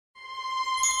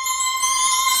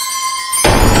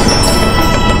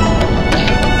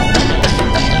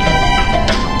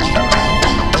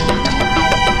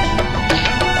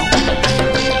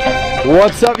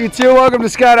What's up, you two? Welcome to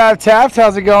Skydive Taft.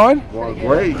 How's it going? Well,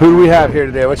 great. Who do we have here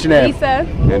today? What's your name?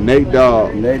 Delisa. And Nate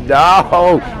Dog. Nate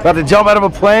Dog. About to jump out of a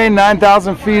plane,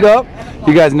 9,000 feet up.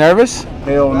 You guys nervous?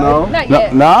 Hell no. Not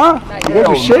yet. Nah? Not You guys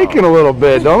are shaking a little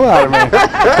bit. Don't lie to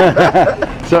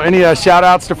me. So any shout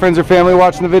outs to friends or family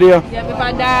watching the video? Yep, if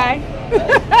I die,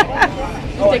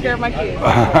 take care of my kids.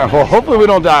 Well, hopefully we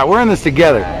don't die. We're in this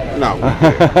together. No.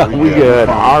 We good.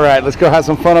 All right, let's go have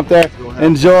some fun up there.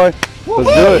 Enjoy. Let's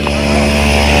do it.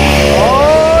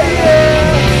 Oh, yeah.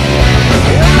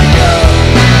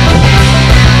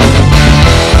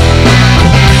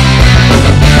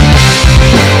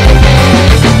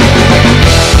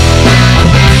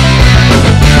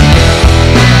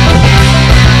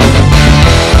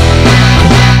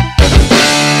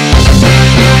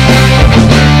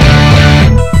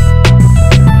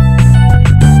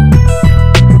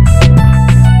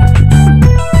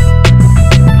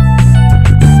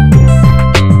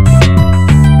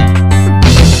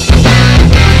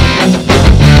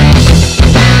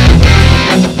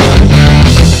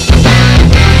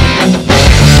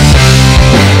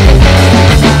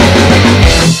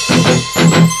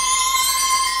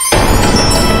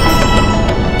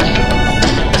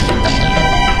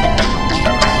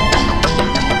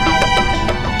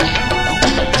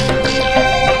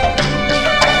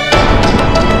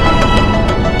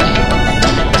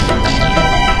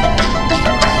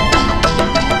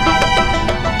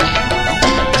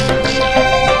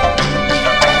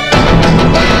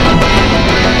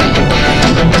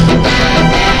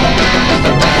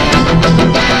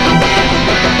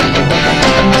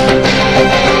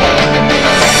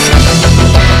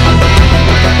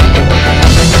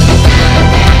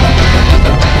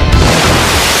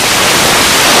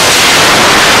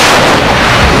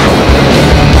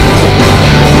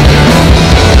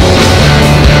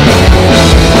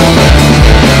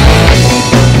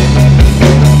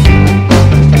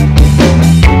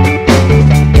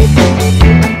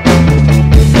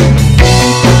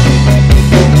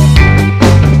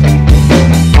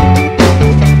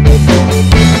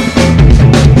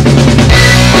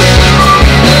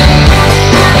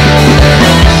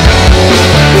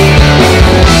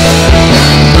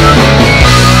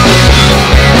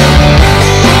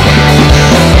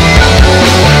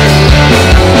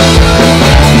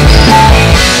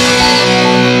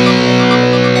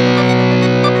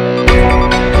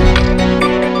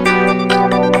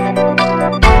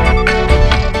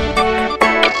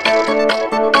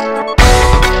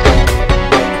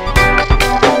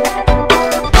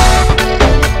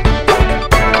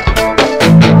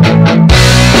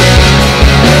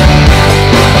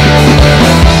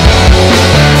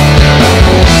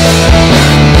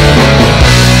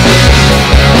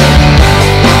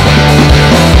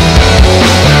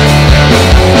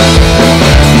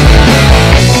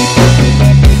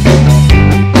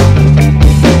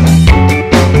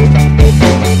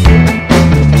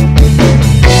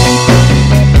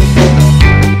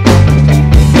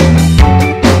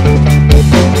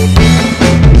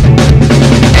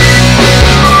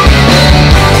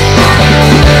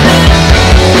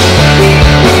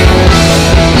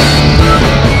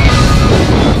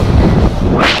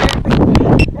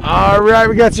 All right,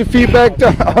 we got your feet back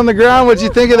on the ground. What'd you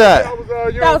think of that?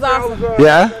 That was awesome.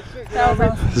 Yeah? That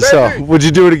was awesome. So, would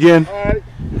you do it again?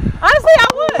 Honestly, I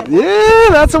would. Yeah,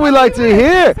 that's what we like to hear.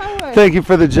 Yes, I would. Thank you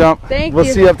for the jump. Thank We'll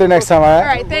you. see you up there next time, all right? All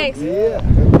right, thanks.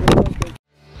 Yeah.